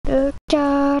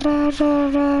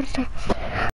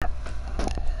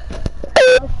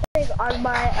On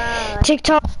my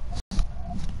TikTok.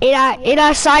 And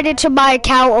I signed into my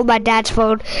account on my dad's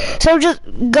phone. So just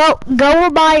go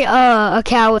on my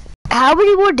account. How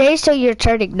many more days till you're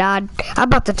turning 9? I'm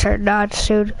about to turn 9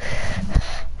 soon.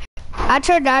 I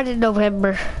turned 9 in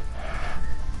November.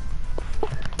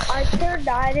 I turned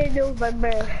 9 in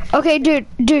November. Okay, dude,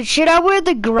 should I wear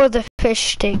the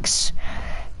fish sticks?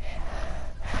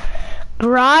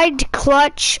 Grind,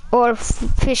 clutch, or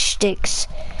fish sticks?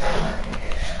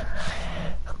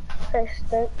 Fish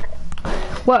stick.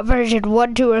 What version?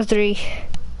 1, 2, or 3?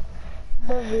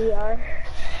 The VR.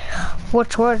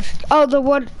 Which one? Oh,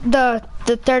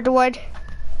 the third one.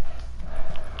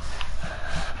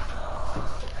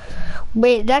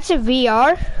 Wait, that's a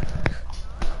VR?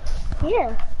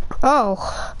 Yeah.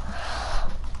 Oh.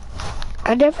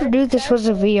 I never knew this was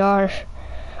a VR.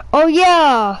 Oh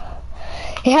yeah!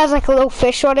 It has like a little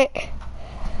fish on it.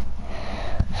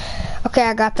 Okay,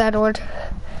 I got that one.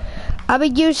 I'm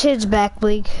gonna use his back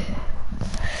bling.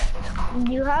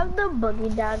 You have the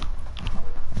boogie down.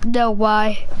 No,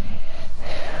 why?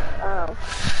 Oh.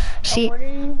 See? I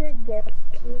wanted you to gift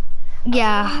me.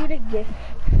 Yeah. I wanted you to gift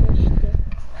me.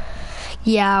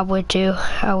 Yeah, I would too.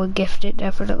 I would gift it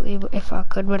definitely if I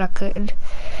could, but I couldn't.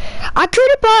 I could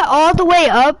have bought all the way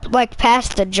up, like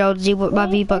past the Jonesy with my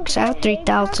V-Bucks. I have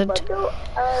 3,000.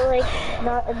 Like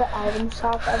not in the item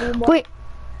shop anymore. Wait,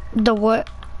 the what?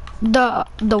 The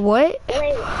what?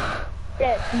 Wait.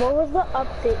 Yes, what was the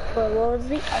update for? What was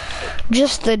the update?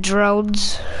 Just the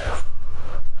drones.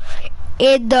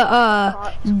 In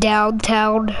the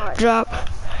downtown drop.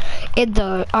 In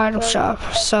the item shop.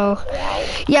 So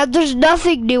yeah, there's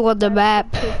nothing new on the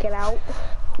map. Take it out.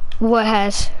 What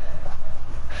has?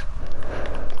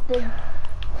 The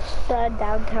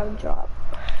downtown drop.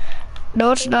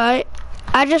 No, it's not.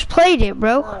 I just played it,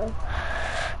 bro.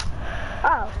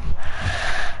 Oh.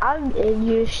 I'm in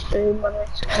your stream when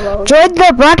it's closed. Join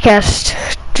the broadcast.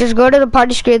 Just go to the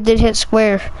party screen, then hit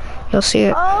square. You'll see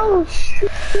it. Oh shoot!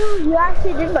 You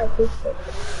actually did my Facebook.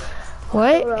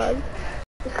 What? Hold on.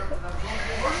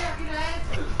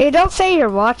 It don't say you're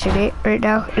watching it right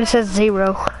now. It says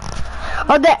 0.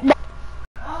 Oh, that.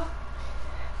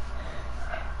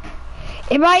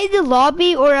 Am I in the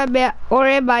lobby or am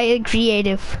I in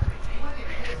creative?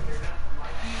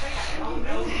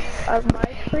 I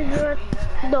might be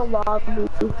in the lobby.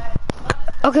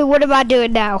 Okay, what am I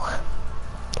doing now?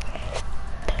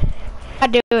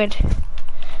 What am I doing?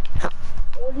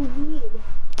 What do you mean?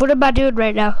 What am I doing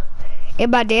right now?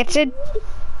 Am I dancing?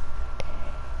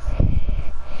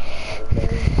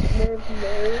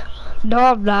 No,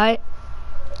 I'm not.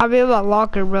 I'm in my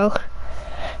locker, bro.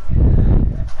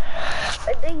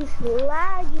 I think it's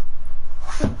lagging.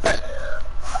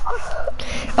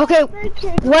 Okay,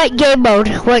 what game mode?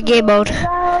 What game mode?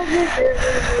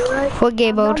 What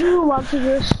game mode? I'm not even watching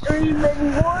your stream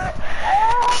anymore.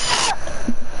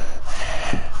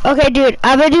 Okay, dude,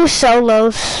 I'm gonna do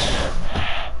solos.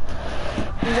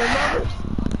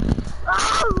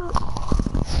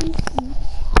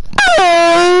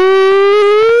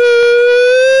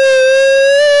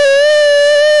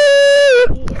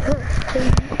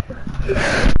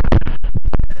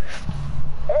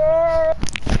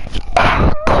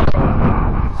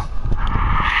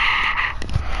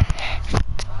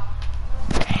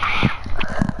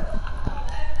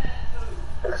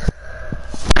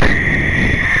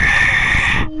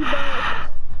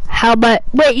 How much?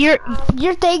 Wait, your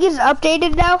thing is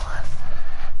updated now?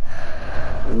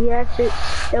 Yes, it's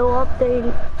still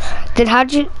updated. Then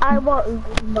how'd you? I want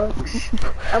V-Bucks.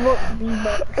 I want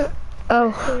V-Bucks.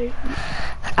 Oh,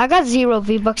 I got 0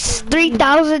 V-Bucks.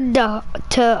 3,000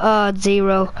 to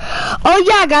 0. Oh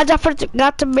yeah, guys, I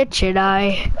forgot to mention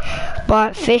I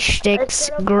bought fish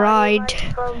sticks, grind.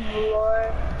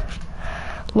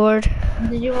 Lord.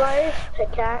 Did you buy his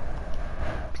pickaxe?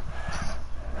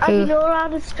 Who? You know how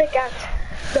to pickaxe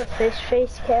the fish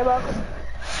face camo?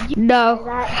 No,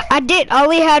 I did. I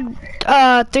only had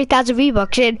 3,000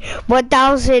 V-Bucks and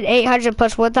 1,800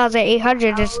 plus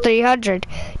 1,800 is 300.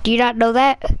 Do you not know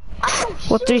that?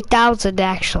 Well, 3,000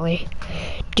 actually.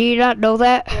 Do you not know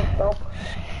that?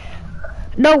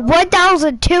 No,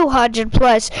 1,200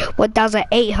 plus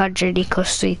 1,800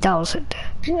 equals 3,000.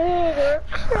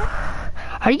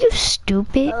 Are you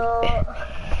stupid?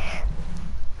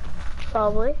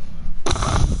 Probably.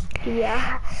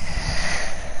 Yeah.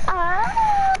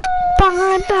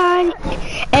 Bye bye.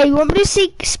 Hey, you want me to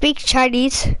speak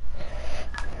Chinese?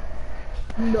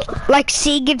 No. Like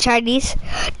sing in Chinese.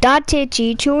 Dante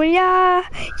Chichuya,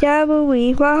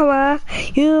 Yamui Mama,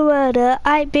 you were the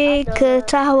I big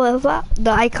tower,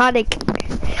 the iconic.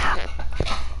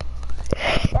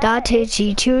 Dante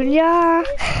Chichuya,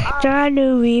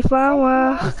 Yamui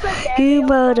Mama, you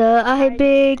were the I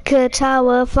big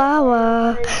tower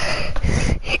flower.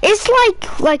 It's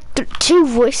like two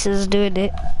voices doing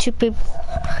it, two people.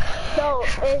 No,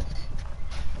 it's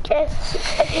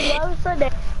love for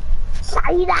the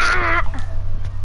Saida.